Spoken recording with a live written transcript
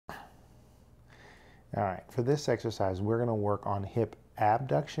All right, for this exercise, we're going to work on hip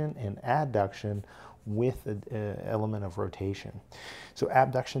abduction and adduction with an element of rotation. So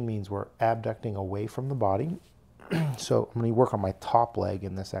abduction means we're abducting away from the body. So I'm going to work on my top leg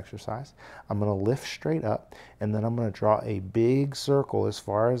in this exercise. I'm going to lift straight up, and then I'm going to draw a big circle as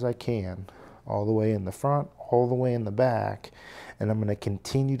far as I can, all the way in the front, all the way in the back, and I'm going to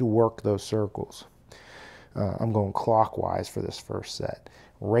continue to work those circles. I'm going clockwise for this first set.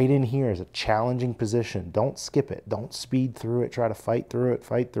 Right in here is a challenging position. Don't skip it. Don't speed through it. Try to fight through it,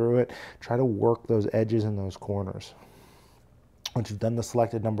 fight through it. Try to work those edges and those corners. Once you've done the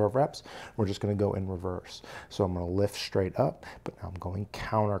selected number of reps, we're just going to go in reverse. So I'm going to lift straight up, but now I'm going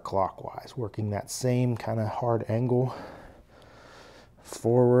counterclockwise, working that same kind of hard angle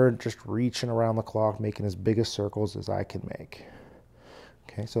forward, just reaching around the clock, making as big a circles as I can make.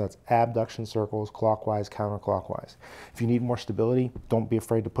 Okay, so that's abduction circles, clockwise, counterclockwise. If you need more stability, don't be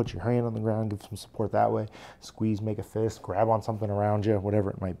afraid to put your hand on the ground, give some support that way. Squeeze, make a fist, grab on something around you, whatever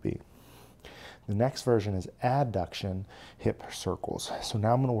it might be. The next version is adduction, hip circles. So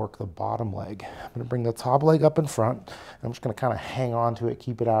now I'm going to work the bottom leg. I'm going to bring the top leg up in front, and I'm just going to kind of hang on to it,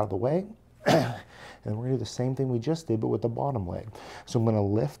 keep it out of the way. And we're going to do the same thing we just did, but with the bottom leg. So I'm going to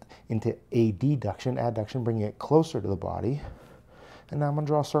lift into a deduction, adduction, bringing it closer to the body. And now I'm going to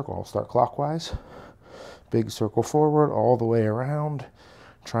draw a circle. I'll start clockwise, big circle forward, all the way around,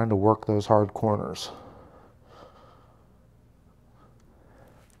 trying to work those hard corners.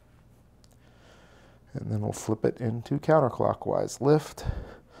 And then we'll flip it into counterclockwise. Lift,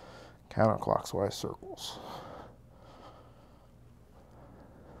 counterclockwise circles.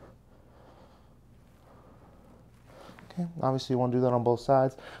 Okay, obviously you want to do that on both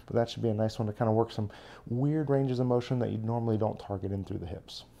sides, but that should be a nice one to kind of work some weird ranges of motion that you normally don't target in through the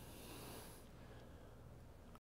hips.